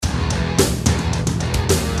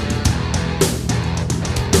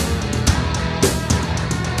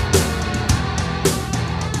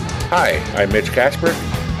Hi, I'm Mitch Casper,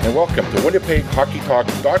 and welcome to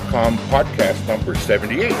WinnipegHockeyTalk.com podcast number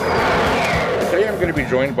 78. Today I'm going to be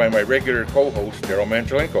joined by my regular co-host, Daryl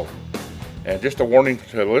Manchelenko. And just a warning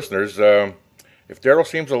to the listeners, if Daryl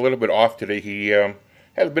seems a little bit off today, he had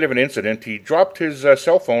a bit of an incident. He dropped his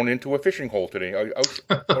cell phone into a fishing hole today, ice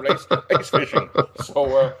fishing.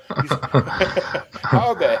 So,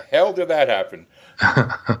 how the hell did that happen?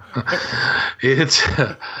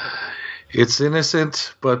 It's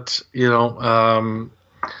innocent, but, I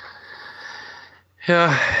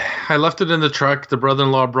left it in the truck. The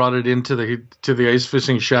brother-in-law brought it into the ice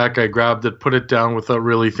fishing shack. I grabbed it, put it down without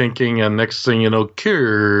really thinking, and next thing you know,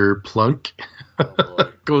 plunk,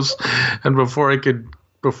 goes. And before I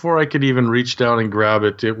could even reach down and grab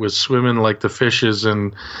it, it was swimming like the fishes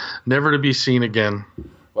and never to be seen again.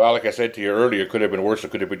 Well, like I said to you earlier, it could have been worse.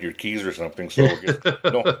 It could have been your keys or something. So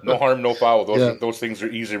no harm, no foul. Those things are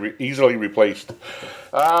easily replaced.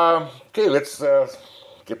 Okay, let's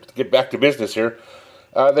get back to business here.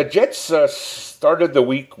 The Jets started the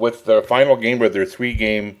week with the final game of their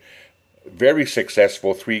very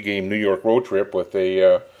successful three-game New York road trip with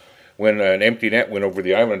an empty net win over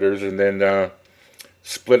the Islanders, and then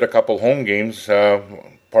split a couple home games,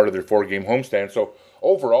 part of their four-game homestand. So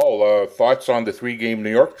overall, thoughts on the three-game New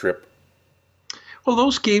York trip? Well,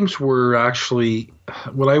 those games were actually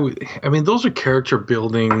those are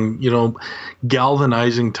character-building,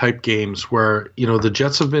 galvanizing type games where, the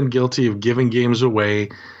Jets have been guilty of giving games away,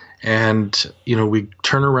 and, we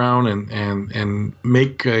turn around and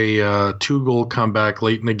make a two-goal comeback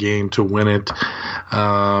late in the game to win it.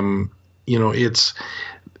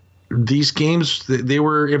 These games, they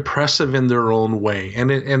were impressive in their own way,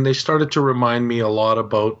 and they started to remind me a lot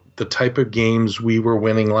about the type of games we were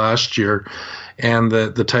winning last year, and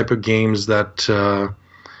the type of games that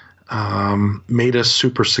made us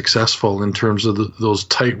super successful in terms of those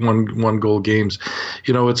tight one goal games.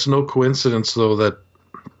 It's no coincidence though that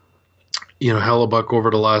Hellebuyck over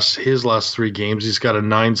his last three games, he's got a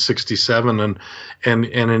 .967 and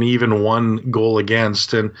an even one goal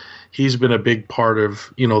against, and he's been a big part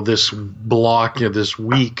of this block this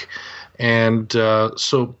week, and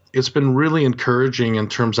so it's been really encouraging in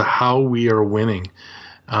terms of how we are winning.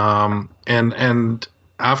 And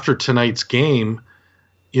after tonight's game,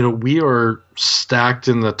 we are stacked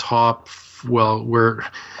in the top. Well, we're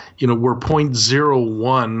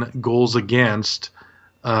 .01 goals against.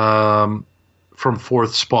 From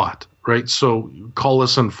fourth spot, right? So call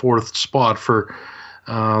us in fourth spot for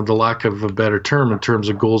the lack of a better term in terms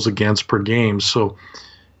of goals against per game. So,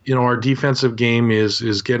 our defensive game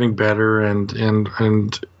is getting better, and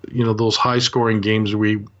those high scoring games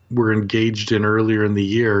we were engaged in earlier in the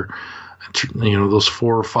year, those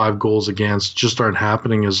 4 or 5 goals against just aren't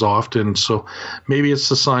happening as often. So maybe it's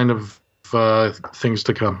a sign of things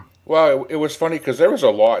to come. Well, it was funny because there was a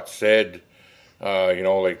lot said,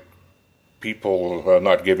 like people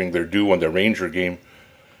not giving their due on the Ranger game.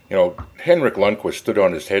 Henrik Lundqvist stood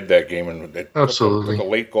on his head that game, and it absolutely took a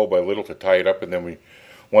late goal by Little to tie it up, and then we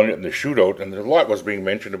won it in the shootout. And a lot was being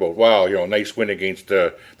mentioned about, wow, nice win against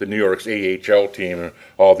the New York's AHL team, and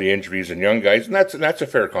all the injuries and young guys, and that's a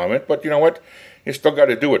fair comment. But you know what, you still got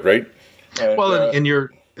to do it, right? And,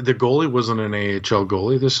 the goalie wasn't an AHL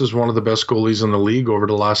goalie. This is one of the best goalies in the league over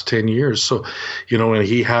the last 10 years. So, and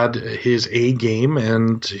he had his A game,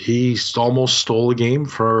 and he almost stole a game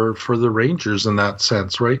for the Rangers in that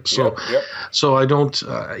sense, right? So, yep. So I don't,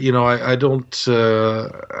 I don't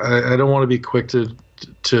want to be quick to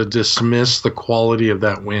dismiss the quality of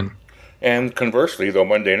that win. And conversely, though,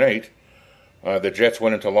 Monday night, the Jets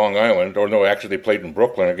went into Long Island, they played in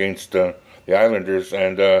Brooklyn against the Islanders,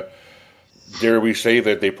 and dare we say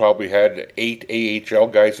that they probably had 8 AHL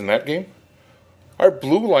guys in that game? Our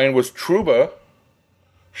blue line was Trouba,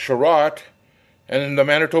 Sherratt, and the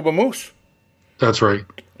Manitoba Moose. That's right.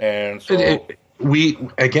 And so we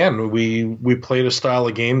played a style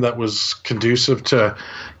of game that was conducive to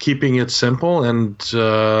keeping it simple and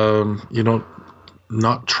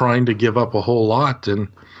not trying to give up a whole lot. And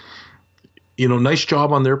nice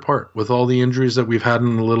job on their part with all the injuries that we've had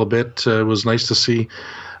in a little bit. It was nice to see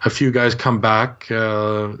a few guys come back,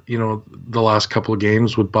 the last couple of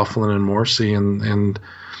games with Byfuglien and Morrissey. And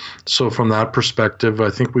so from that perspective, I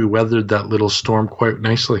think we weathered that little storm quite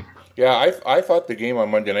nicely. Yeah, I thought the game on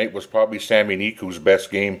Monday night was probably Sami Niku's best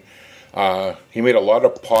game. He made a lot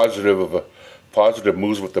of positive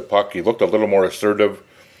moves with the puck. He looked a little more assertive.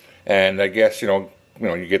 And I guess, you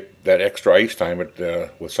get that extra ice time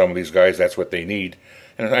with some of these guys. That's what they need.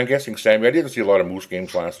 And I'm guessing Sami, I didn't see a lot of Moose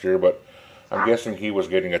games last year, but I'm guessing he was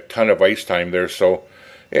getting a ton of ice time there, so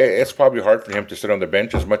it's probably hard for him to sit on the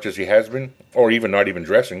bench as much as he has been, or even not even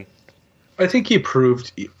dressing. I think he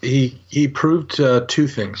proved two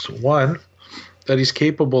things. One, that he's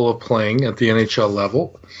capable of playing at the NHL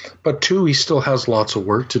level, but two, he still has lots of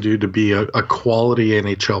work to do to be a quality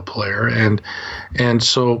NHL player. And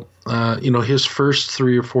so, his first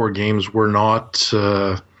 3 or 4 games were not,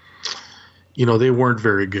 they weren't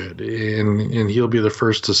very good. And he'll be the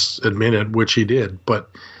first to admit it, which he did. But,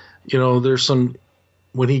 there's some,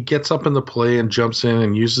 when he gets up in the play and jumps in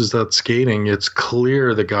and uses that skating, it's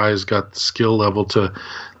clear the guy's got the skill level to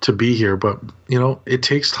be here. But, it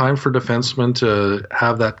takes time for defensemen to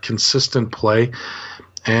have that consistent play.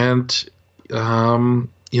 And,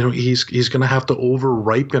 he's going to have to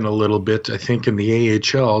over-ripen a little bit, I think, in the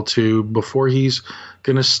AHL before he's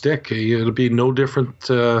going to stick. It'll be no different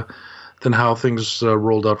than how things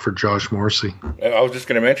rolled out for Josh Morrissey. I was just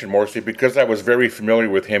going to mention Morrissey because I was very familiar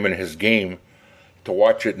with him and his game. To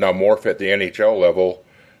watch it now morph at the NHL level,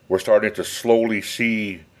 we're starting to slowly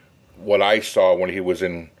see what I saw when he was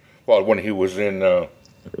in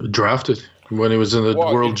drafted, when he was in the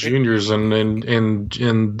World Juniors and in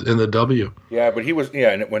the W. Yeah, but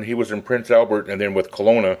and when he was in Prince Albert and then with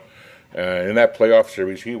Kelowna, in that playoff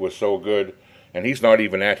series, he was so good, and he's not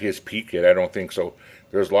even at his peak yet. I don't think so.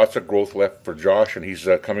 There's lots of growth left for Josh, and he's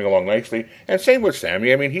coming along nicely. And same with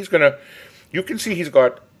Sammy. I mean, you can see he's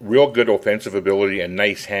got real good offensive ability and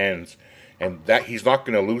nice hands, and that he's not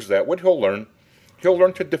going to lose that. What he'll learn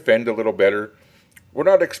to defend a little better. We're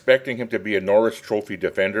not expecting him to be a Norris Trophy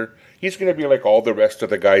defender. He's going to be like all the rest of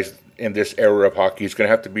the guys in this era of hockey. He's going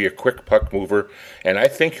to have to be a quick puck mover, and I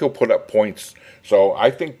think he'll put up points. So I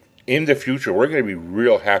think in the future we're going to be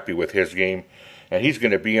real happy with his game, and he's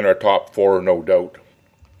going to be in our top 4, no doubt.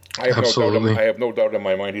 I have no doubt in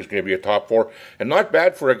my mind he's going to be a top 4, and not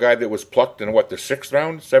bad for a guy that was plucked in the 6th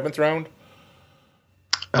round, 7th round.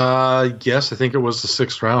 Yes, I think it was the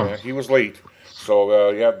 6th round. Yeah, he was late,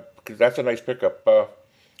 so that's a nice pickup. I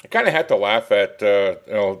kind of had to laugh at.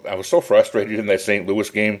 I was so frustrated in that St. Louis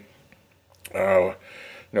game. Down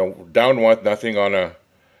 1-0 on a.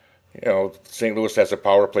 St. Louis has a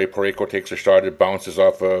power play. Parayko takes a shot. It bounces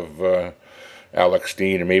off of Alex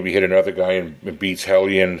Steen and maybe hit another guy and beats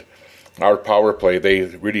Helly. And our power play, they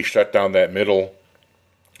really shut down that middle,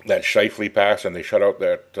 that Scheifele pass, and they shut out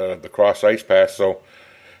that the cross ice pass. So,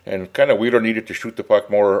 and kind of Wheeler needed to shoot the puck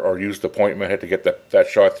more or use the point man, had to get that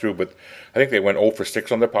shot through. But I think they went 0 for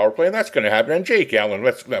 6 on the power play, and that's going to happen. And Jake Allen,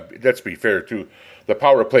 let's be fair too. The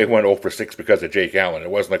power play went 0 for 6 because of Jake Allen. It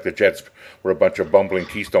wasn't like the Jets were a bunch of bumbling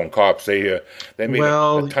Keystone Cops. They made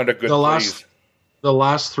a ton of good plays. The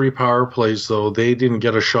last 3 power plays, though, they didn't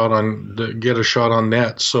get a shot on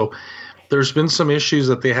net. So there's been some issues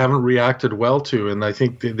that they haven't reacted well to, and I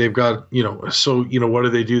think they've got what do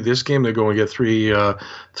they do this game? They go and get 3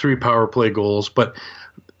 power play goals, but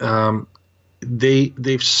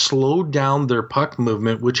they've slowed down their puck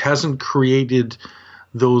movement, which hasn't created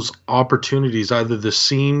those opportunities, either the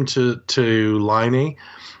seam to Laine,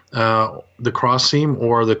 the cross seam,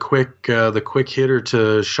 or the quick hitter to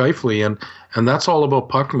Scheifele, and that's all about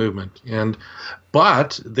puck movement.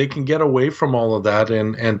 But they can get away from all of that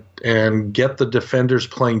and get the defenders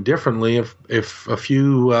playing differently if a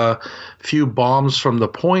few bombs from the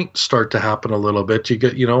point start to happen a little bit. You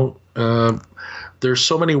get there's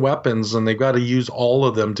so many weapons, and they've got to use all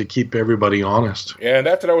of them to keep everybody honest. Yeah, and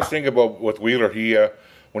that's what I was thinking about with Wheeler. He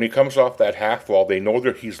when he comes off that half wall, they know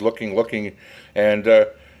that he's looking, and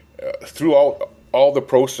throughout all the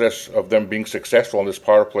process of them being successful in this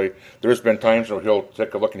power play, there's been times where he'll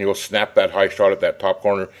take a look and he'll snap that high shot at that top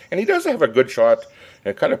corner, and he does have a good shot.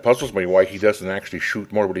 And it kind of puzzles me why he doesn't actually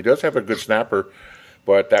shoot more, but he does have a good snapper.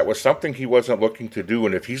 But that was something he wasn't looking to do,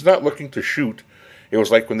 and if he's not looking to shoot, it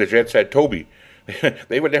was like when the Jets had Toby.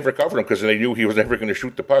 They would never cover him because they knew he was never going to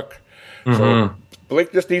shoot the puck. Mm-hmm. So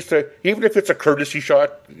Blake just needs to, even if it's a courtesy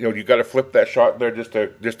shot, you got to flip that shot there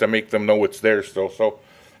just to make them know it's there still. So,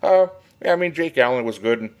 Jake Allen was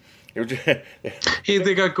good. And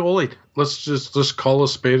they got goalied. Let's just call a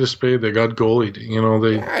spade a spade. They got goalied.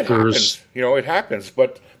 It happens.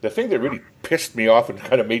 But the thing that really pissed me off and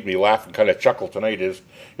kind of made me laugh and kind of chuckle tonight is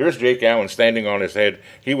here's Jake Allen standing on his head.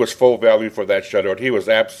 He was full value for that shutout. He was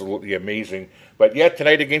absolutely amazing. But yet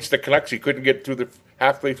tonight against the Canucks, he couldn't get through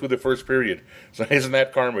halfway through the first period. So isn't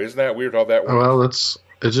that karma? Isn't that weird how that works? Well, it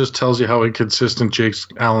just tells you how inconsistent Jake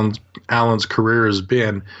Allen's career has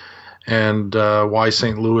been. And why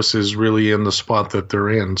St. Louis is really in the spot that they're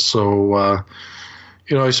in. So,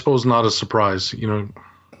 I suppose not a surprise. Yeah.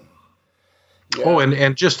 Oh,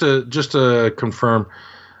 and just to confirm,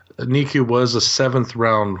 Niku was a 7th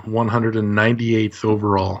round, 198th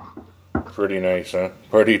overall. Pretty nice, huh?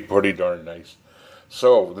 Pretty darn nice.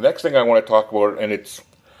 So the next thing I want to talk about, and it's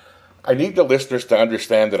I need the listeners to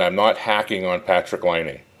understand that I'm not hacking on Patrik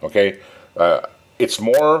Laine. Okay, it's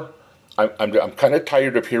more. I'm kind of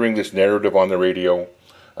tired of hearing this narrative on the radio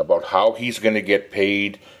about how he's going to get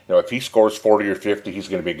paid. If he scores 40 or 50, he's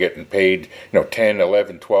going to be getting paid, 10,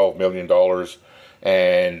 11, 12 million dollars,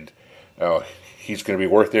 and he's going to be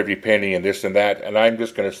worth every penny and this and that. And I'm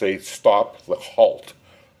just going to say, stop, halt.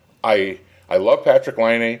 I love Patrik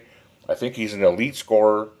Laine. I think he's an elite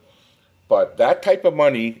scorer. But that type of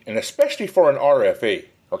money, and especially for an RFA,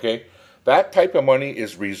 okay, that type of money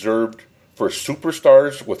is reserved for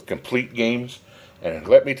superstars with complete games. And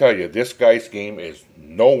let me tell you, this guy's game is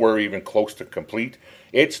nowhere even close to complete.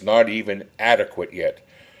 It's not even adequate yet.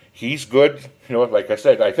 He's good. Like I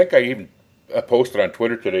said, I think I even posted on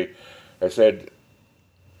Twitter today. I said,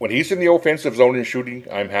 when he's in the offensive zone and shooting,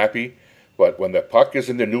 I'm happy. But when the puck is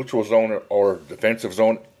in the neutral zone or defensive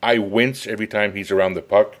zone, I wince every time he's around the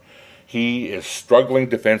puck. He is struggling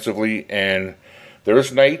defensively, and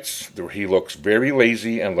there's nights where he looks very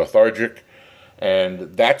lazy and lethargic.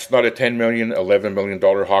 And that's not a $10 million, $11 million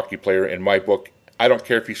hockey player in my book. I don't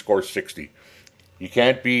care if he scores 60. You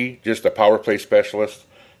can't be just a power play specialist.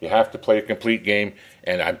 You have to play a complete game.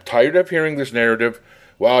 And I'm tired of hearing this narrative.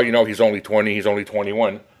 Well, he's only 20, he's only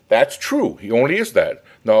 21. That's true. He only is that.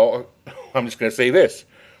 No, I'm just going to say this.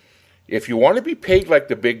 If you want to be paid like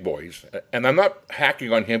the big boys, and I'm not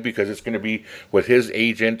hacking on him because it's going to be with his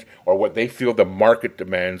agent or what they feel the market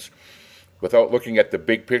demands, without looking at the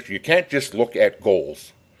big picture. You can't just look at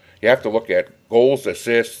goals. You have to look at goals,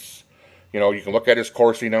 assists. You can look at his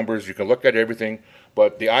Corsi numbers. You can look at everything.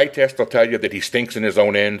 But the eye test will tell you that he stinks in his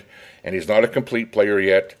own end, and he's not a complete player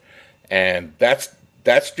yet. And that's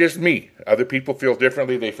just me. Other people feel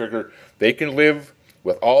differently. They figure they can live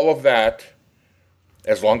with all of that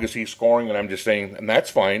as long as he's scoring. And I'm just saying, and that's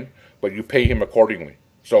fine, but you pay him accordingly.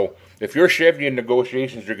 So if you're Chevy in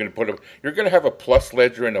negotiations, you're going to have a plus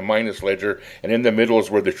ledger and a minus ledger, and in the middle is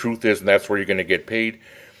where the truth is, and that's where you're going to get paid.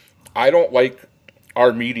 I don't like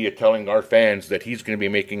our media telling our fans that he's going to be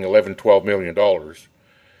making $11, $12 million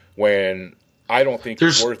when I don't think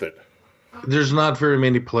he's worth it. There's not very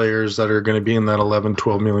many players that are going to be in that $11,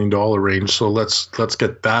 $12 million range. So let's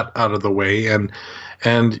get that out of the way. And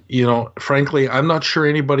frankly, I'm not sure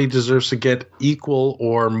anybody deserves to get equal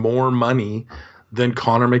or more money than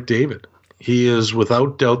Connor McDavid. He is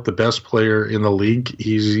without doubt the best player in the league.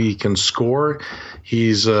 He can score.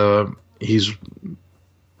 He's a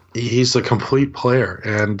complete player,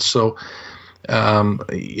 and so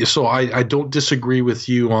I don't disagree with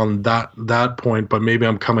you on that point. But maybe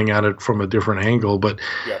I'm coming at it from a different angle. But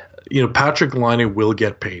Patrik Laine will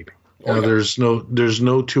get paid. There's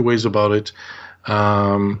no two ways about it.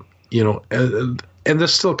 And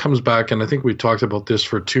this still comes back, and I think we talked about this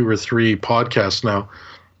for 2 or 3 podcasts now.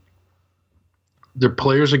 The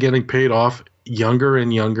players are getting paid off younger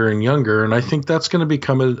and younger and younger, and I think that's going to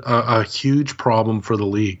become a huge problem for the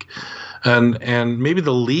league. And maybe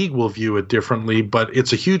the league will view it differently, but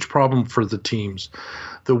it's a huge problem for the teams.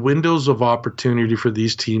 The windows of opportunity for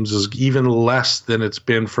these teams is even less than it's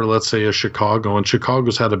been for, let's say, a Chicago, and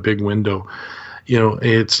Chicago's had a big window.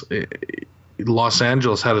 Los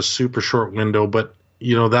Angeles had a super short window, but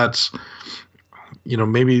that's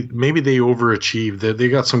maybe they overachieved. They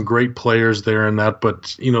got some great players there and that,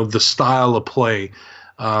 but the style of play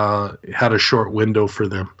had a short window for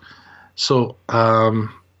them. So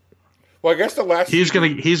I guess the last he's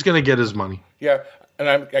gonna get his money. Yeah, and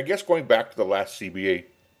I guess going back to the last CBA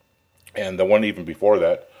and the one even before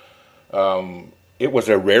that, it was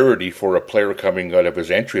a rarity for a player coming out of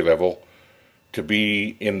his entry level to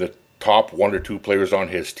be in the top 1 or 2 players on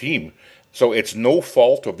his team. So it's no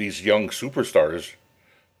fault of these young superstars.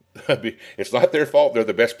 It's not their fault. They're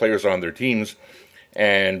the best players on their teams,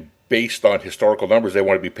 and based on historical numbers, they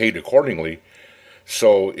want to be paid accordingly.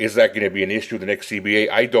 So is that going to be an issue the next CBA?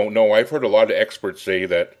 I don't know. I've heard a lot of experts say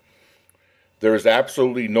that there is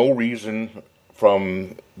absolutely no reason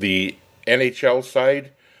from the NHL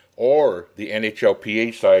side or the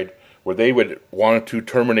NHLPA side where they would want to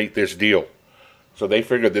terminate this deal. So they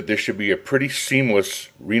figured that this should be a pretty seamless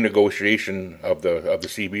renegotiation of the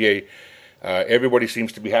CBA. Everybody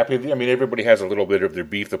seems to be happy. I mean, everybody has a little bit of their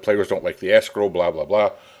beef. The players don't like the escrow, blah, blah,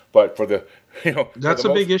 blah. But for the, that's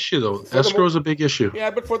a big issue, though. Escrow is a big issue.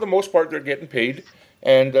 Yeah, but for the most part, they're getting paid,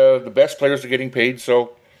 and the best players are getting paid.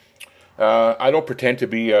 So I don't pretend to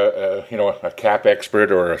be a cap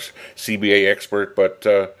expert or a CBA expert, but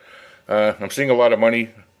I'm seeing a lot of money.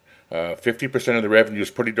 50% of the revenue is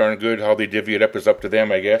pretty darn good. How they divvy it up is up to them,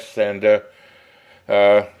 I guess. And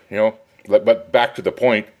but back to the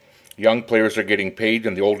point, young players are getting paid,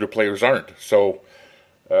 and the older players aren't. So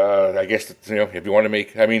I guess, if you want to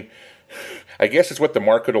make, I guess it's what the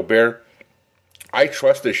market will bear. I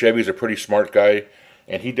trust that Chevy's a pretty smart guy,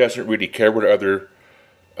 and he doesn't really care what other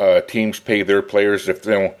teams pay their players. If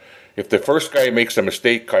the first guy makes a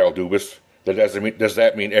mistake, Kyle Dubas, does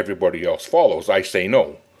that mean everybody else follows? I say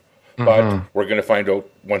no. But we're going to find out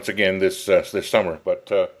once again this summer. But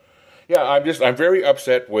yeah, I'm very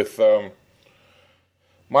upset with.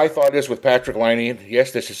 My thought is with Patrik Laine.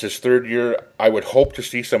 Yes, this is his third year. I would hope to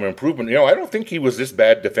see some improvement. I don't think he was this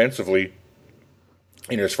bad defensively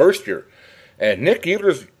in his first year. And Nick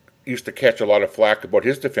Ehlers used to catch a lot of flack about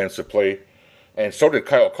his defensive play, and so did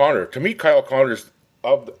Kyle Connor. To me, Kyle Connor's,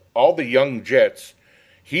 of all the young Jets,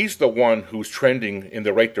 he's the one who's trending in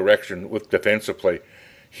the right direction with defensive play.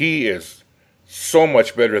 He is so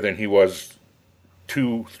much better than he was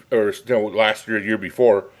last year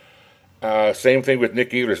before. Same thing with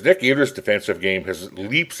Nick Ehlers. Nick Ehlers' defensive game has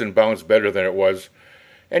leaps and bounds better than it was.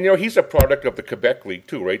 And, he's a product of the Quebec League,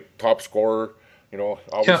 too, right? Top scorer,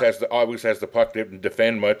 always has the puck, didn't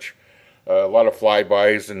defend much. A lot of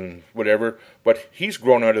flybys and whatever. But he's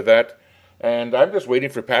grown out of that. And I'm just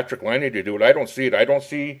waiting for Patrik Laine to do it. I don't see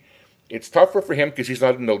it. It's tougher for him because he's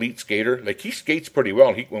not an elite skater. Like, he skates pretty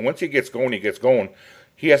well. Once he gets going, he gets going.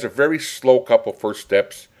 He has a very slow couple first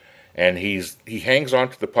steps. And he hangs on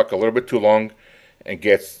to the puck a little bit too long, and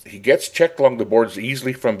he gets checked along the boards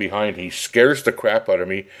easily from behind. He scares the crap out of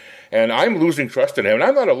me, and I'm losing trust in him. And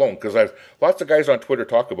I'm not alone, because lots of guys on Twitter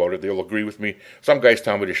talk about it. They'll agree with me. Some guys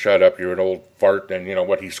tell me to shut up. You're an old fart, and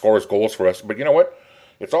he scores goals for us. But you know what?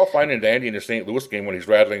 It's all fine and dandy in the St. Louis game when he's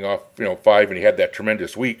rattling off 5, and he had that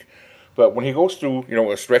tremendous week. But when he goes through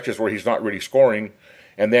stretches where he's not really scoring,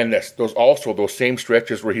 and then those same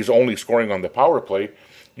stretches where he's only scoring on the power play,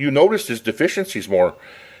 you notice his deficiencies more.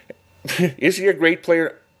 Is he a great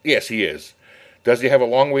player? Yes, he is. Does he have a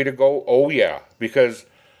long way to go? Oh, yeah. Because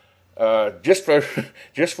just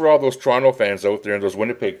for all those Toronto fans out there and those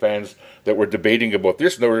Winnipeg fans that were debating about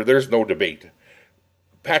this, there's no debate.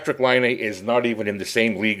 Patrik Laine is not even in the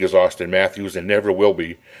same league as Austin Matthews and never will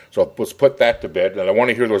be. So let's put that to bed. And I don't want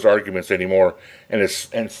to hear those arguments anymore. And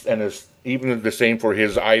it's even the same for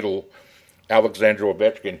his idol, Alexander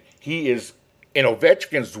Ovechkin. He is in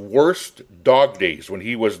Ovechkin's worst dog days, when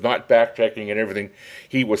he was not back-checking and everything,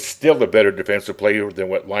 he was still a better defensive player than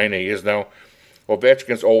what Laine is now.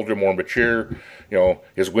 Ovechkin's older, more mature.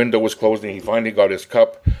 His window was closing. He finally got his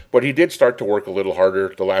cup. But he did start to work a little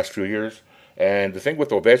harder the last few years. And the thing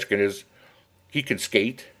with Ovechkin is he can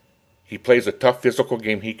skate. He plays a tough physical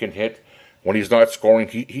game he can hit. When he's not scoring,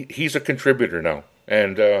 he's a contributor now.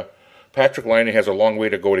 And Patrik Laine has a long way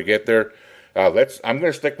to go to get there. I'm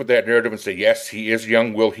going to stick with that narrative and say, yes, he is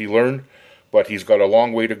young. Will he learn? But he's got a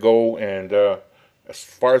long way to go. And as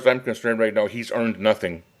far as I'm concerned right now, he's earned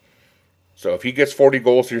nothing. So if he gets 40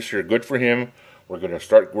 goals this year, good for him. We're going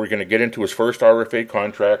to get into his first RFA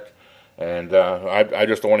contract. And I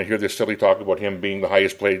just don't want to hear this silly talk about him being the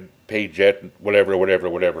highest paid Jet, whatever.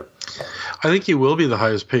 I think he will be the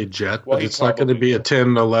highest paid Jet, but it's not going to be a $10,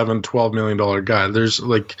 $11, $12 million guy. There's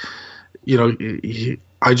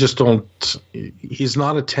I just don't. He's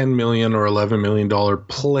not a $10 million or $11 million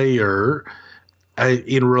player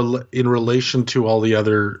in relation to all the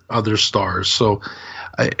other stars. So,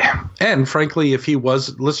 and frankly, if he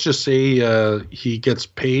was, let's just say he gets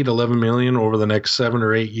paid $11 million over the next 7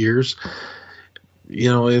 or 8 years,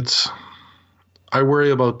 it's. I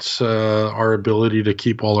worry about our ability to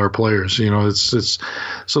keep all our players. It's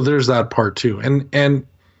so there's that part too, and.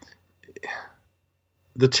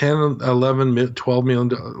 The 10, 11, 12 million,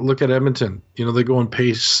 look at Edmonton. They go and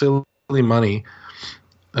pay silly money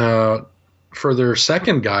for their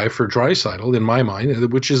second guy for Draisaitl, in my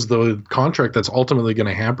mind, which is the contract that's ultimately going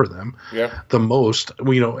to hamper them the most.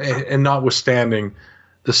 And notwithstanding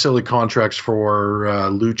the silly contracts for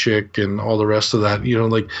Lucic and all the rest of that, you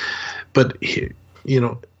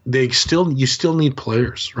still need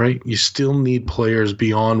players, right? You still need players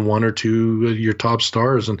beyond one or two of your top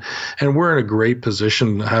stars, and we're in a great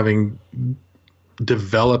position having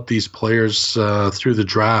developed these players through the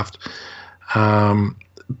draft.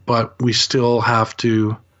 But we still have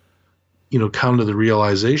to, come to the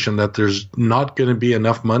realization that there's not going to be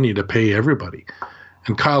enough money to pay everybody.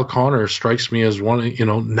 And Kyle Connor strikes me as one,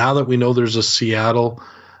 now that we know there's a Seattle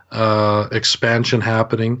expansion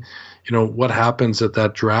happening, what happens at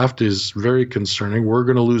that draft is very concerning. We're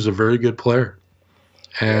going to lose a very good player.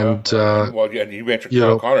 And you mentioned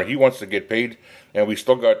Kyle Connor. He wants to get paid, and we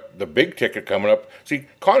still got the big ticket coming up. See,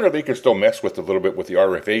 Connor they can still mess with a little bit with the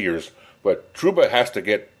RFA years, but Trouba has to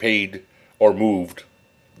get paid or moved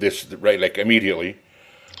immediately.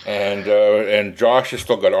 And Josh has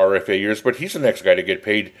still got RFA years, but he's the next guy to get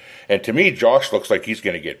paid. And to me, Josh looks like he's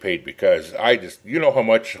going to get paid because you know how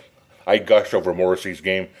much I gush over Morrissey's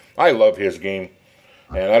game. I love his game,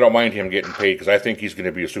 and I don't mind him getting paid because I think he's going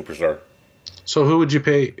to be a superstar. So who would you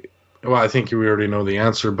pay? Well, I think we already know the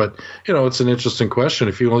answer, but it's an interesting question.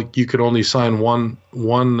 If you could only sign one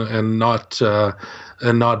and not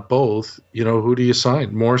both, who do you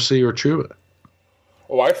sign, Morrissey or Trouba?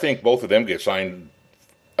 Oh, I think both of them get signed.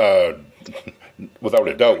 Without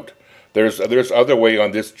a doubt, there's other way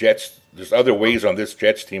on this Jets. There's other ways on this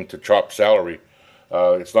Jets team to chop salary.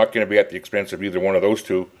 It's not going to be at the expense of either one of those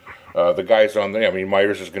two. The guys on there. I mean,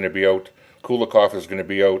 Myers is going to be out. Kulikov is going to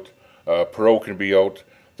be out. Perreault can be out.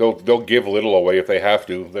 They'll give a little away if they have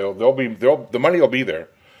to. The money will be there.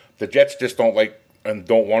 The Jets just don't like and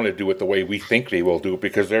don't want to do it the way we think they will do it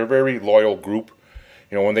because they're a very loyal group.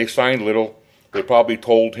 When they signed Little, they probably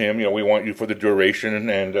told him, we want you for the duration,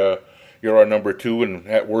 and you're our number 2, and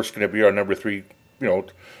at worst going to be our number 3,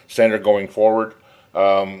 center going forward.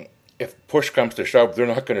 If push comes to shove, they're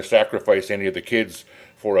not going to sacrifice any of the kids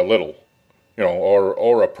for a Little,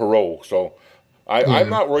 or a Perreault. So I'm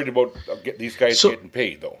not worried about these guys getting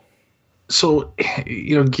paid, though. So,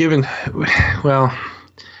 given, well,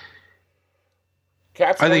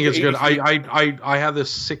 I think it's good. I have this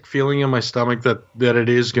sick feeling in my stomach that it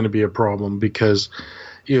is going to be a problem because,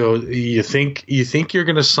 you think you're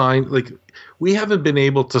going to sign, like, we haven't been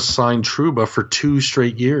able to sign Trouba for 2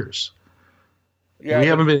 straight years. Yeah, we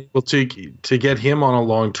haven't been able to get him on a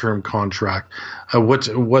long-term contract.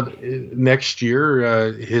 What next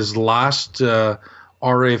year, his last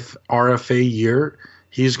RFA year,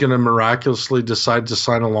 he's going to miraculously decide to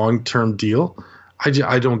sign a long-term deal? I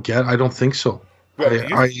don't think so.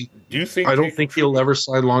 I don't think he'll ever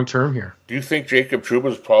sign long term here. Do you think Jacob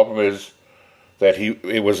Trouba's problem is that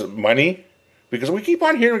it was money? Because we keep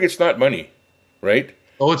on hearing it's not money, right?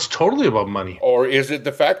 Oh, it's totally about money. Or is it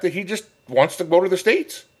the fact that he just wants to go to the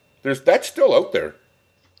States? That's still out there.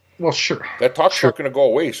 Well, sure. That talk's not going to go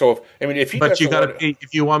away. So if he but you got to pay.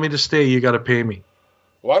 If you want me to stay, you got to pay me.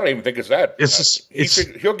 Well, I don't even think it's that.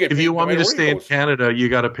 He'll get. If you want me to stay in Canada, you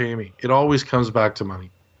got to pay me. It always comes back to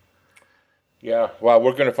money. Yeah, well,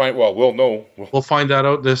 we're going to find. Well, we'll know. We'll find that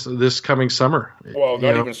out this coming summer. Well,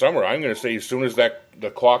 not even summer. I'm going to say as soon as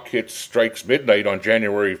the clock strikes midnight on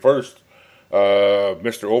January 1st,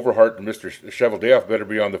 Mr. Overhart and Mr. Cheveldayoff better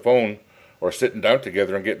be on the phone or sitting down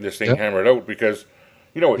together and getting this thing hammered out because,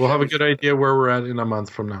 we'll have a good idea where we're at in a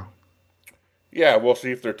month from now. Yeah, we'll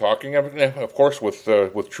see if they're talking. Of course,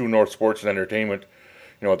 with True North Sports and Entertainment,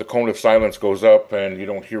 the cone of silence goes up and you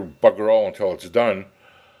don't hear bugger all until it's done.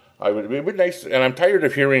 It would be nice, and I'm tired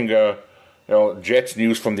of hearing, Jets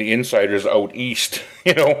news from the insiders out east.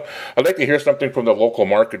 I'd like to hear something from the local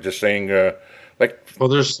market, just saying, Well,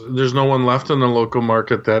 there's no one left in the local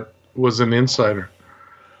market that was an insider.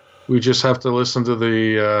 We just have to listen to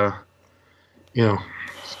the,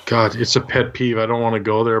 God, it's a pet peeve. I don't want to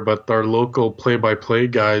go there, but our local play-by-play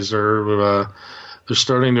guys they're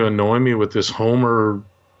starting to annoy me with this homer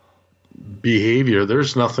behavior.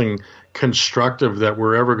 There's nothing constructive that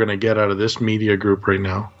we're ever going to get out of this media group right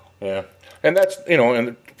now. Yeah, and that's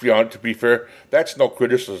and to be fair, that's no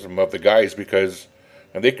criticism of the guys because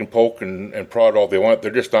they can poke and prod all they want.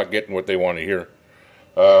 They're just not getting what they want to hear.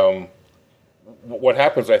 What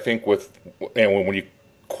happens, I think, when you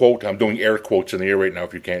quote, I'm doing air quotes in the air right now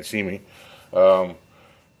if you can't see me,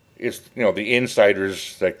 is the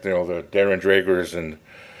insiders like the Darren Dragers and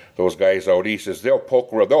those guys out east is they'll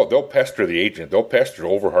pester the agent, they'll pester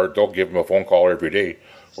Overhart, they'll give him a phone call every day,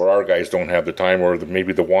 where our guys don't have the time or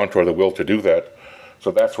maybe the want or the will to do that.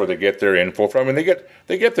 So that's where they get their info from, and they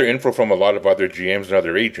get their info from a lot of other GMs and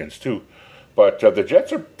other agents too. But the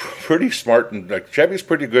Jets are pretty smart, and Chevy's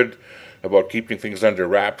pretty good about keeping things under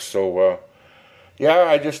wraps. So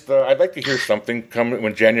I'd like to hear something come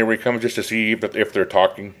when January comes, just to see if they're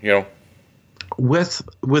talking.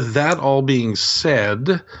 With that all being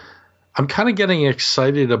said, I'm kind of getting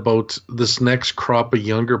excited about this next crop of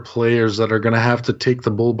younger players that are going to have to take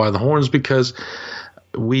the bull by the horns because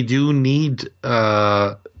we do need,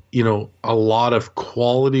 a lot of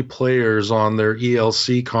quality players on their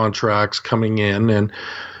ELC contracts coming in,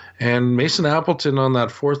 and Mason Appleton on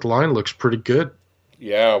that fourth line looks pretty good.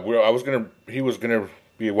 Yeah, he was gonna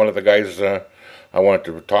be one of the guys I wanted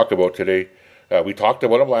to talk about today. We talked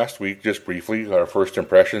about him last week, just briefly, our first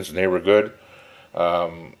impressions, and they were good.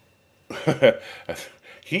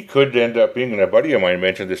 He could end up being, and a buddy of mine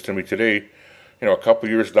mentioned this to me today, a couple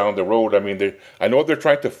years down the road. I mean, I know they're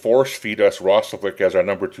trying to force feed us Roslovic as our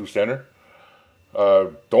number 2 center.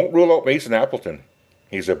 Don't rule out Mason Appleton.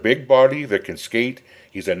 He's a big body that can skate.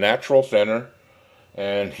 He's a natural center,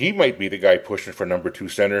 and he might be the guy pushing for number 2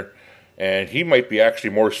 center, and he might be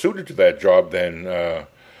actually more suited to that job than a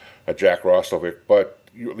Jack Roslovic. But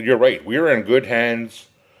you're right. We're in good hands.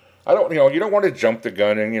 You don't want to jump the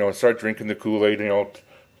gun and start drinking the Kool-Aid.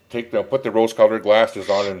 Put the rose-colored glasses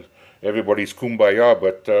on and everybody's kumbaya.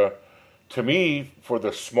 But to me, for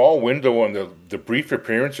the small window and the brief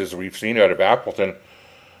appearances we've seen out of Appleton,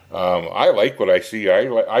 I like what I see.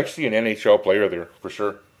 I see an NHL player there for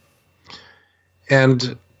sure.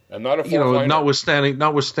 And not a fourth notwithstanding.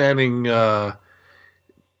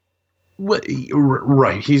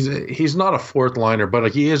 Right, he's not a fourth liner,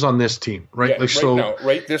 but he is on this team, right? Yeah,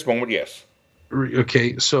 right this moment, yes.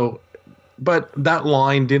 Okay, so, but that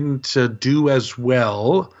line didn't do as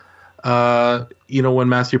well. When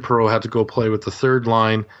Matthew Perreault had to go play with the third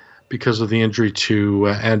line because of the injury to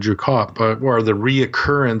Andrew Kopp, or the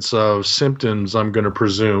reoccurrence of symptoms, I'm going to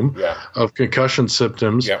presume, of concussion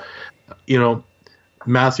symptoms. Yeah.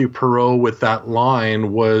 Matthew Perreault with that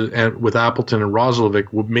line with Appleton and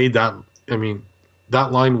Roslovic made that. I mean,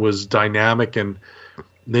 that line was dynamic and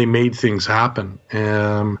they made things happen.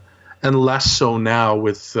 And less so now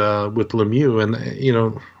with Lemieux, and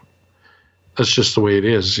that's just the way it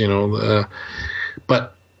is.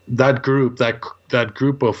 But that group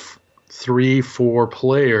of 3-4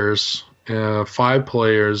 players, 5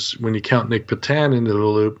 players, when you count Nick Petan into the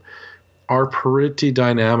loop, are pretty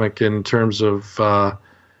dynamic in terms of the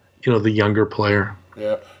younger player.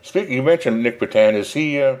 Yeah. Speaking, you mentioned Nick Petan. Is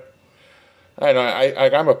he?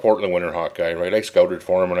 I'm a Portland Winterhawk guy, right? I scouted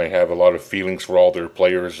for him, and I have a lot of feelings for all their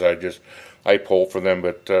players. I pull for them,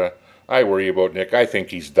 but I worry about Nick. I think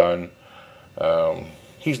he's done.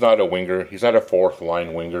 He's not a winger. He's not a fourth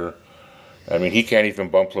line winger. I mean, he can't even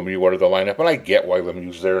bump Lemieux out of the lineup, and I get why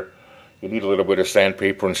Lemieux's there. You need a little bit of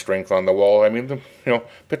sandpaper and strength on the wall. I mean,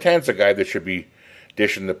 Petan's a guy that should be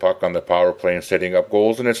dishing the puck on the power play and setting up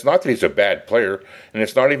goals. And it's not that he's a bad player, and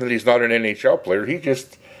it's not even that he's not an NHL player.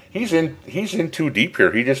 He's in too deep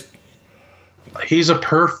here. He's a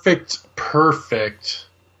perfect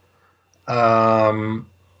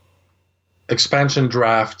expansion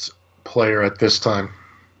draft player at this time.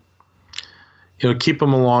 Keep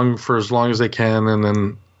him along for as long as they can, and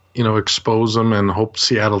then expose him and hope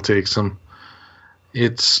Seattle takes him.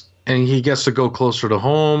 And he gets to go closer to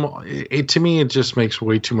home. To me, it just makes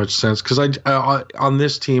way too much sense, because I on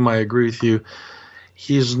this team, I agree with you.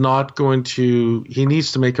 He's not going to. He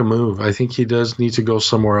needs to make a move. I think he does need to go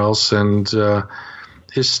somewhere else. And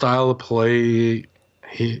his style of play,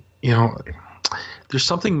 there's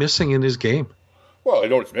something missing in his game. Well, I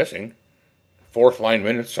know it's missing. Fourth line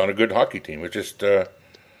minutes on a good hockey team. It's just, to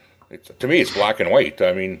me, it's black and white.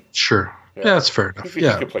 I mean, sure, yeah, that's fair enough. He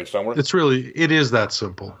can play somewhere. It is that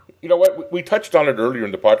simple. You know what? We touched on it earlier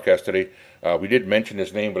in the podcast today. We did mention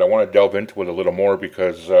his name, but I want to delve into it a little more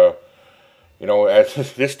because,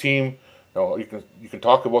 as this team, you can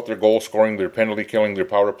talk about their goal scoring, their penalty killing, their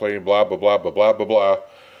power play, blah blah blah blah blah blah blah.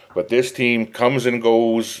 But this team comes and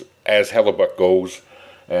goes as Hellebuyck goes,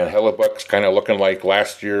 and Hellebuyck's kind of looking like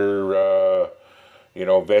last year.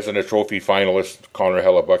 Vezina Trophy finalist Connor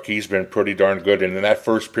Hellebuyck. He's been pretty darn good, and in that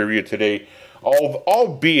first period today,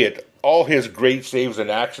 albeit all his great saves and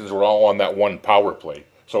actions were all on that one power play.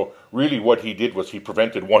 So really what he did was he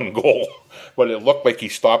prevented one goal, but it looked like he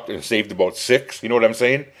stopped and saved about 6. You know what I'm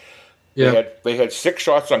saying? Yeah. They had 6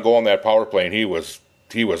 shots on goal on that power play, and he was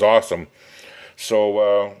awesome.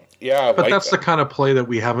 So yeah, but that's the kind of play that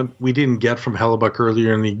we didn't get from Hellebuyck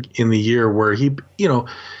earlier in the year, where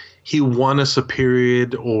he won us a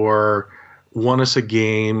period or won us a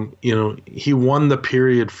game. He won the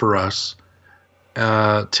period for us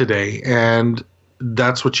today, and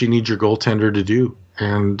that's what you need your goaltender to do.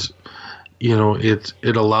 And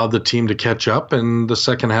it allowed the team to catch up. And the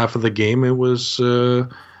second half of the game, it was it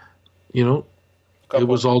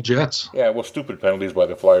was all Jets. Yeah, well, stupid penalties by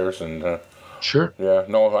the Flyers, and sure. Yeah,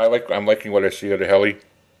 no, I'm liking what I see out of Helly.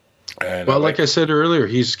 And like I said earlier,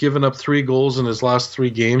 he's given up 3 goals in his last 3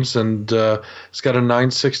 games, and he's got a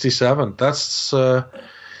 .967. That's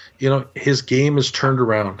his game is turned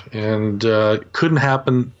around, and couldn't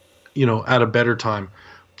happen at a better time,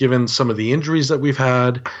 given some of the injuries that we've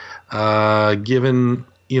had, given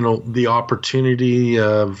the opportunity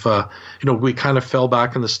of we kind of fell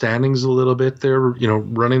back in the standings a little bit there,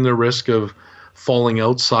 running the risk of falling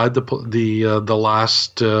outside the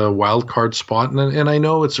last wild card spot, and I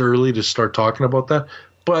know it's early to start talking about that,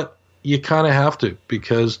 but you kind of have to,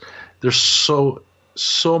 because there's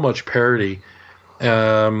so much parity,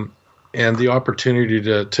 and the opportunity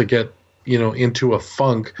to get into a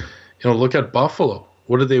funk. Look at Buffalo.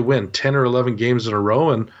 what did they win? 10 or 11 games in a row,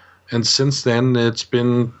 and since then it's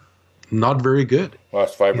been not very good.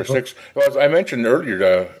 Last 5 or 6. Well, as I mentioned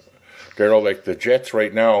earlier, Daryl, like the Jets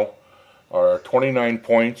right now are 29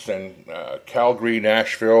 points, and Calgary,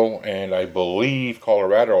 Nashville, and I believe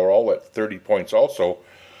Colorado are all at 30 points also.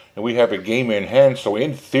 And we have a game in hand, so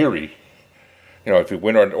in theory, if we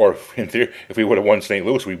win or in theory, if we would have won St.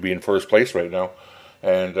 Louis, we'd be in first place right now.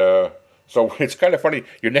 And so it's kind of funny.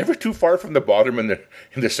 You're never too far from the bottom in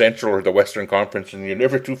the Central or the Western Conference, and you're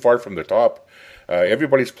never too far from the top.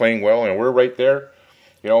 Everybody's playing well, and we're right there.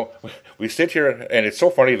 We sit here, and it's so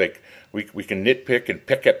funny. Like we can nitpick and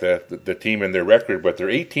pick at the team and their record, but they're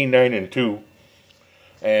 18-9-2,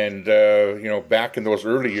 and back in those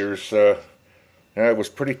early years. It was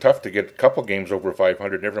pretty tough to get a couple games over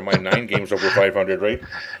 500, never mind 9 games over 500, right?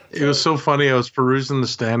 It was so funny. I was perusing the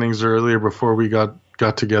standings earlier before we got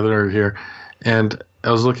together here, and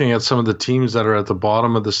I was looking at some of the teams that are at the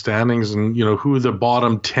bottom of the standings and, who the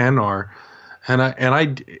bottom 10 are. And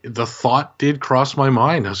I the thought did cross my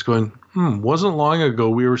mind. I was going, wasn't long ago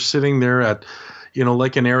we were sitting there at,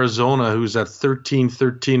 like in Arizona, who's at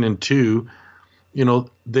 13-13-2.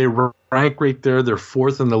 They rank right there. They're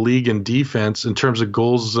 4th in the league in defense in terms of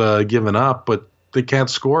goals given up, but they can't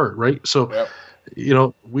score, right? So,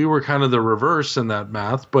 yep. We were kind of the reverse in that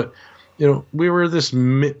math, but, we were this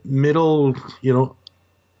middle,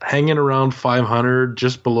 hanging around 500,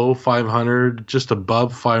 just below 500, just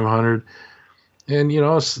above 500. And,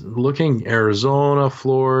 looking Arizona,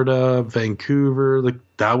 Florida, Vancouver, like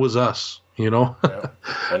that was us, Yeah.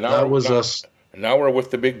 And now, that was us. And now we're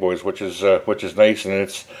with the big boys, which is nice, and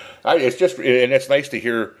it's nice to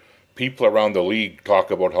hear people around the league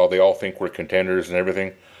talk about how they all think we're contenders and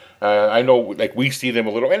everything. I know, like we see them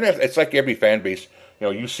a little, and it's like every fan base.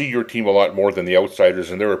 You see your team a lot more than the outsiders,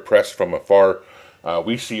 and they're oppressed from afar.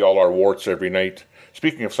 We see all our warts every night.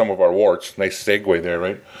 Speaking of some of our warts, nice segue there,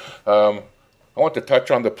 right? I want to touch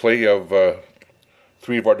on the play of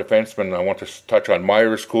 3 of our defensemen. I want to touch on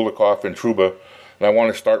Myers, Kulikov, and Trouba. And I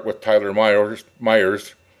want to start with Tyler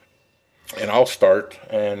Myers, and I'll start.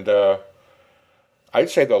 And I'd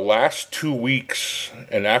say the last 2 weeks,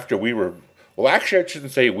 and after we were, well, actually I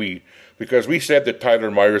shouldn't say we, because we said that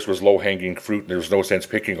Tyler Myers was low-hanging fruit, and there was no sense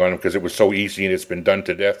picking on him because it was so easy and it's been done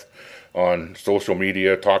to death on social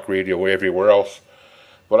media, talk radio, everywhere else.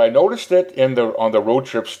 But I noticed it on the road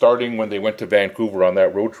trip, starting when they went to Vancouver on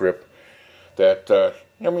that road trip, that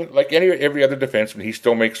like every other defenseman, he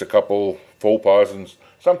still makes a couple faux pas, and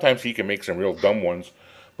sometimes he can make some real dumb ones.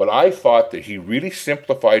 But I thought that he really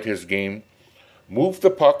simplified his game, moved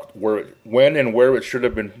the puck when and where it should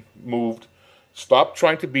have been moved, stopped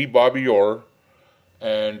trying to be Bobby Orr,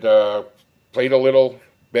 and played a little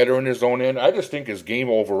better in his own end. I just think his game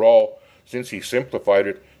overall, since he simplified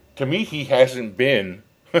it, to me he hasn't been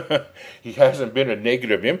a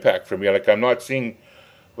negative impact for me. Like I'm not seeing.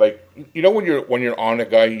 Like, when you're on a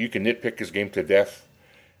guy, you can nitpick his game to death.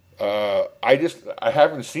 I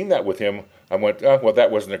haven't seen that with him. I went, well,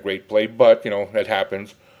 that wasn't a great play, but, that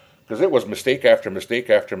happens. Because it was mistake after mistake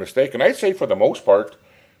after mistake. And I'd say for the most part,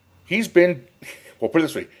 he's been, well, put it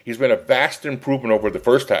this way, he's been a vast improvement over the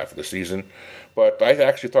first half of the season. But I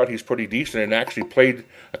actually thought he's pretty decent and actually played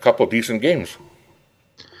a couple decent games.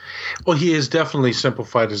 Well, he has definitely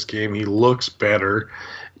simplified his game. He looks better.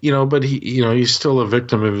 But he's still a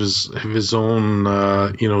victim of his own,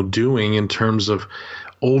 doing in terms of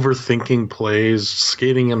overthinking plays,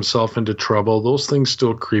 skating himself into trouble. Those things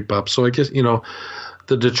still creep up. So I guess,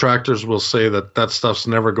 the detractors will say that stuff's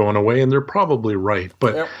never going away, and they're probably right.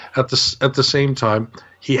 But yep. at the same time,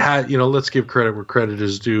 he had, let's give credit where credit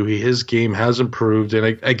is due. His game has improved,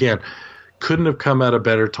 and again, couldn't have come at a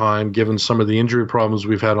better time given some of the injury problems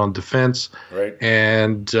we've had on defense. Right.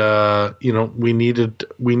 And we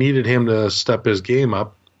needed him to step his game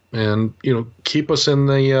up and keep us in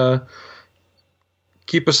the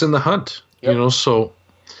hunt. Yep. So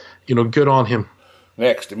good on him.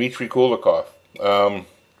 Next, Dmitry Kulikov.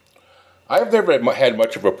 I've never had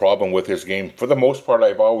much of a problem with his game. For the most part,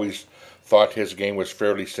 I've always thought his game was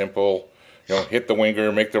fairly simple. Hit the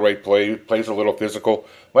winger, make the right play, plays a little physical.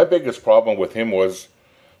 My biggest problem with him was,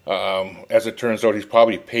 as it turns out, he's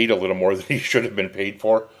probably paid a little more than he should have been paid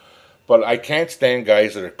for. But I can't stand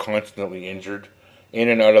guys that are constantly injured, in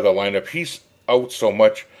and out of the lineup. He's out so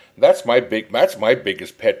much. That's my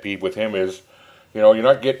biggest pet peeve with him is, you're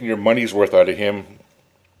not getting your money's worth out of him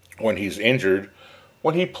when he's injured.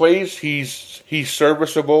 When he plays, he's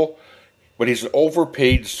serviceable, but he's an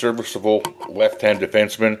overpaid, serviceable left-hand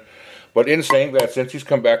defenseman. But in saying that, since he's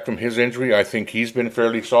come back from his injury, I think he's been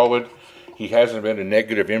fairly solid. He hasn't been a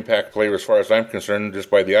negative impact player as far as I'm concerned, just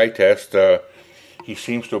by the eye test. he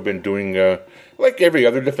seems to have been doing like every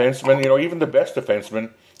other defenseman. Even the best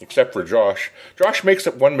defenseman, except for Josh. Josh makes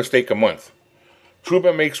one mistake a month.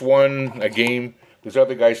 Trouba makes one a game. These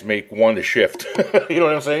other guys make one a shift. You know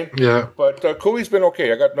what I'm saying? Yeah. But Cooley's been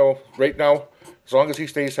okay. Right now, as long as he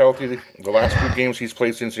stays healthy, the last 2 games he's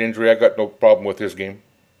played since injury, I got no problem with his game.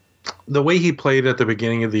 The way he played at the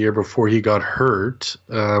beginning of the year before he got hurt,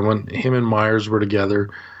 when him and Myers were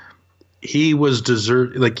together, he was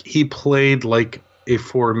he played like a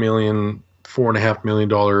 $4.5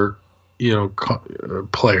 million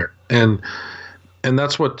player, and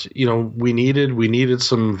that's what we needed. We needed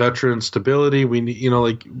some veteran stability.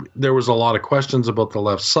 There was a lot of questions about the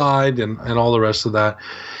left side and all the rest of that.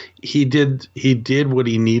 He did what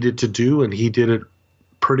he needed to do, and he did it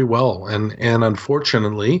pretty well. And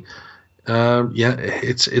unfortunately,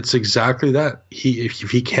 it's exactly that.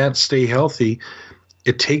 If he can't stay healthy,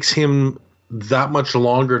 it takes him that much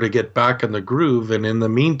longer to get back in the groove. And in the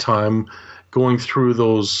meantime, going through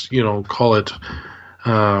those, call it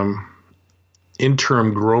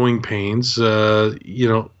interim growing pains,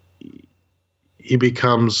 he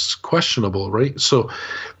becomes questionable, right? So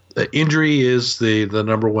injury is the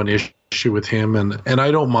number one issue with him, and I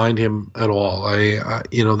don't mind him at all.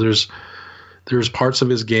 There's parts of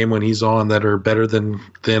his game when he's on that are better than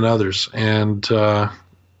others, and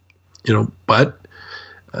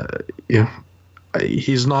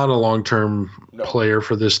he's not a long-term player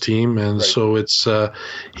for this team, and right. So it's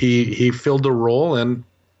he filled the role, and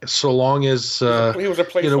so long as he was a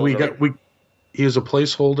placeholder, he was a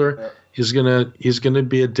placeholder. Yeah. He's gonna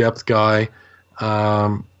be a depth guy.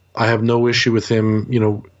 I have no issue with him,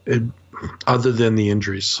 other than the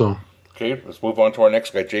injuries. So okay, let's move on to our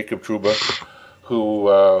next guy, Jacob Trouba, who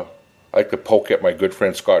I like to poke at my good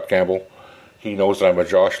friend Scott Campbell. He knows that I'm a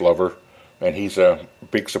Josh lover, and he's a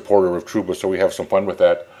big supporter of Trouba, so we have some fun with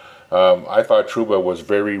that. I thought Trouba was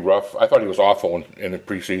very rough. I thought he was awful in the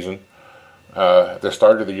preseason. At the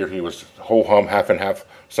start of the year, he was ho-hum, half and half,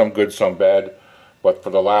 some good, some bad. But for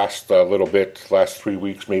the last last 3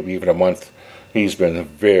 weeks, maybe even a month, he's been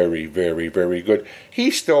very, very, very good.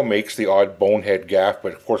 He still makes the odd bonehead gaffe,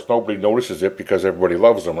 but of course nobody notices it because everybody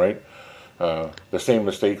loves him, right? The same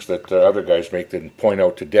mistakes that other guys make and point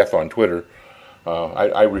out to death on Twitter.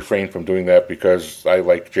 I refrain from doing that because I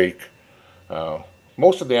like Jake.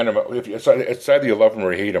 Most of the animal, it's either you love him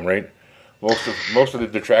or you hate him, right? Most of the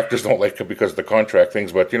detractors don't like him because of the contract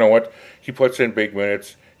things, but you know what? He puts in big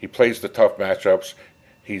minutes. He plays the tough matchups.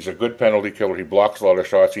 He's a good penalty killer. He blocks a lot of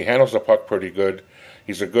shots. He handles the puck pretty good.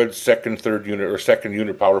 He's a good second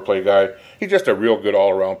unit power play guy. He's just a real good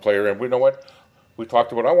all-around player. And you know what? We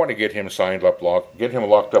talked about, I want to get him get him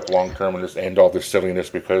locked up long term and just end all this silliness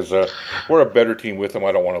because we're a better team with him.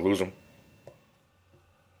 I don't want to lose him.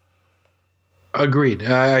 Agreed.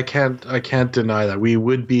 I can't deny that. We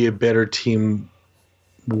would be a better team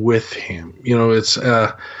with him. It's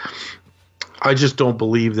I just don't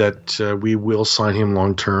believe that we will sign him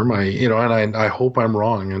long term. I hope I'm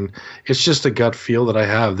wrong, and it's just a gut feel that I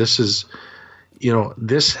have. This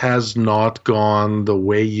has not gone the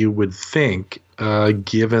way you would think,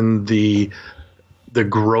 given the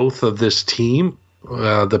growth of this team,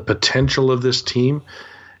 the potential of this team,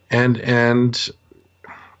 and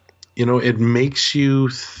it makes you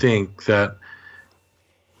think that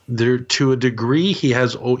there, to a degree,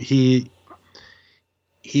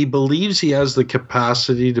 he believes he has the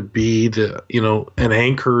capacity to be an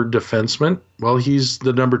anchor defenseman. Well, he's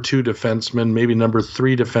the number 2 defenseman, maybe number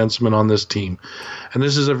 3 defenseman on this team. And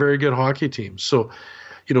this is a very good hockey team. So,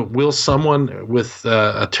 will someone with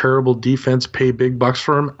a terrible defense pay big bucks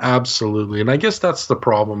for him? Absolutely. And I guess that's the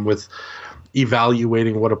problem with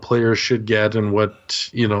evaluating what a player should get and what,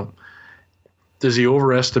 does he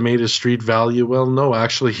overestimate his street value? Well, no,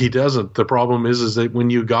 actually he doesn't. The problem is that when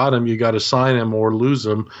you got him, you got to sign him or lose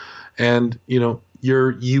him. And,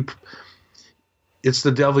 it's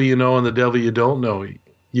the devil you know and the devil you don't know.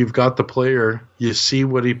 You've got the player, you see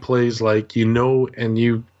what he plays like, and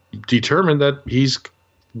you determine that he's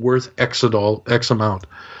worth X amount.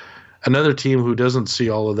 Another team who doesn't see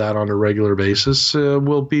all of that on a regular basis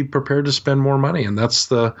will be prepared to spend more money. And that's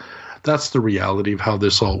the reality of how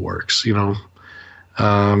this all works,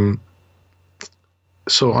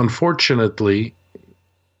 So unfortunately,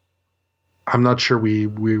 I'm not sure we're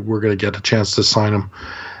going to get a chance to sign him,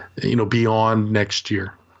 beyond next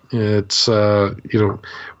year. It's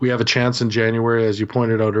we have a chance in January, as you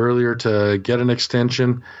pointed out earlier, to get an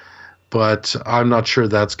extension, but I'm not sure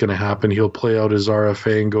that's going to happen. He'll play out his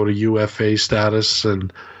RFA and go to UFA status,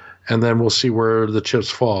 and then we'll see where the chips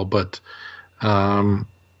fall. But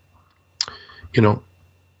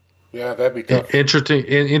Yeah, that'd be tough.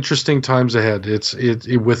 Interesting times ahead. It's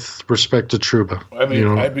with respect to Trouba. I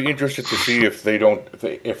mean, I'd be interested to see if they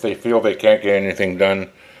feel they can't get anything done,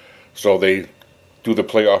 so they do the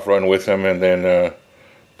playoff run with him, and then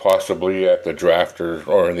possibly at the draft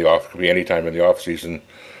or in the off, could be any time in the off season,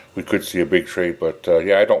 we could see a big trade. But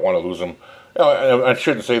yeah, I don't want to lose him. I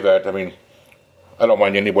shouldn't say that. I mean, I don't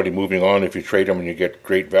mind anybody moving on if you trade him and you get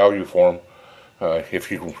great value for him. If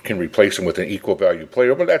you can replace him with an equal value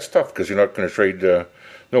player, but that's tough because you're not going to trade.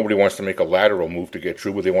 Nobody wants to make a lateral move to get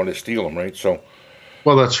Trouba. They want to steal him, right? So,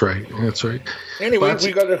 well, that's right. That's right. Anyway,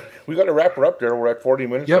 we got to wrap her up there. We're at 40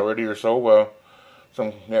 minutes already or so.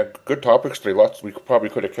 Some good topics today. Lots we probably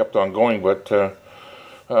could have kept on going, but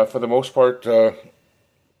for the most part,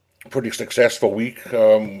 pretty successful week.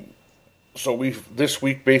 So this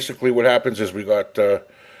week basically what happens is we got.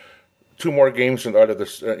 2 more games out of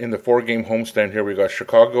this in the 4-game homestand here. We got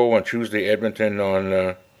Chicago on Tuesday, Edmonton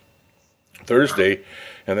on Thursday,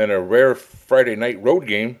 and then a rare Friday night road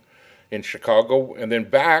game in Chicago, and then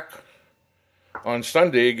back on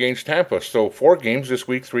Sunday against Tampa. So 4 games this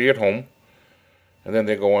week, 3 at home, and then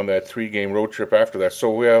they go on that 3-game road trip after that.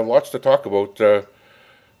 So we have lots to talk about.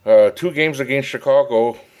 2 games against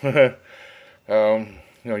Chicago. You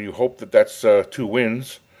hope that's 2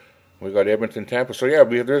 wins. We got Edmonton, Tampa. So yeah,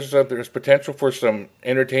 there's potential for some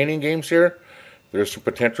entertaining games here. There's some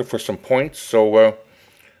potential for some points. So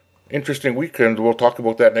interesting weekend. We'll talk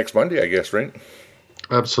about that next Monday, I guess, right?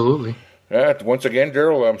 Absolutely. Yeah. Once again,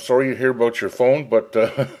 Daryl, I'm sorry to hear about your phone, but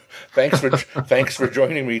thanks for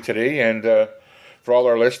joining me today. And for all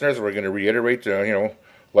our listeners, we're going to reiterate,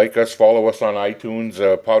 like us, follow us on iTunes,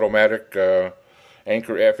 Podomatic,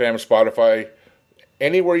 Anchor FM, Spotify,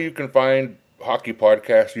 anywhere you can find hockey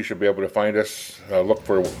podcast, you should be able to find us. Look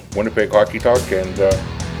for Winnipeg Hockey Talk, and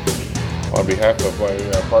on behalf of my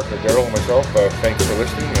partner Daryl and myself, thanks for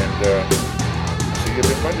listening, and see you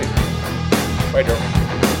this Monday. Bye, Daryl.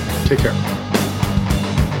 Take care.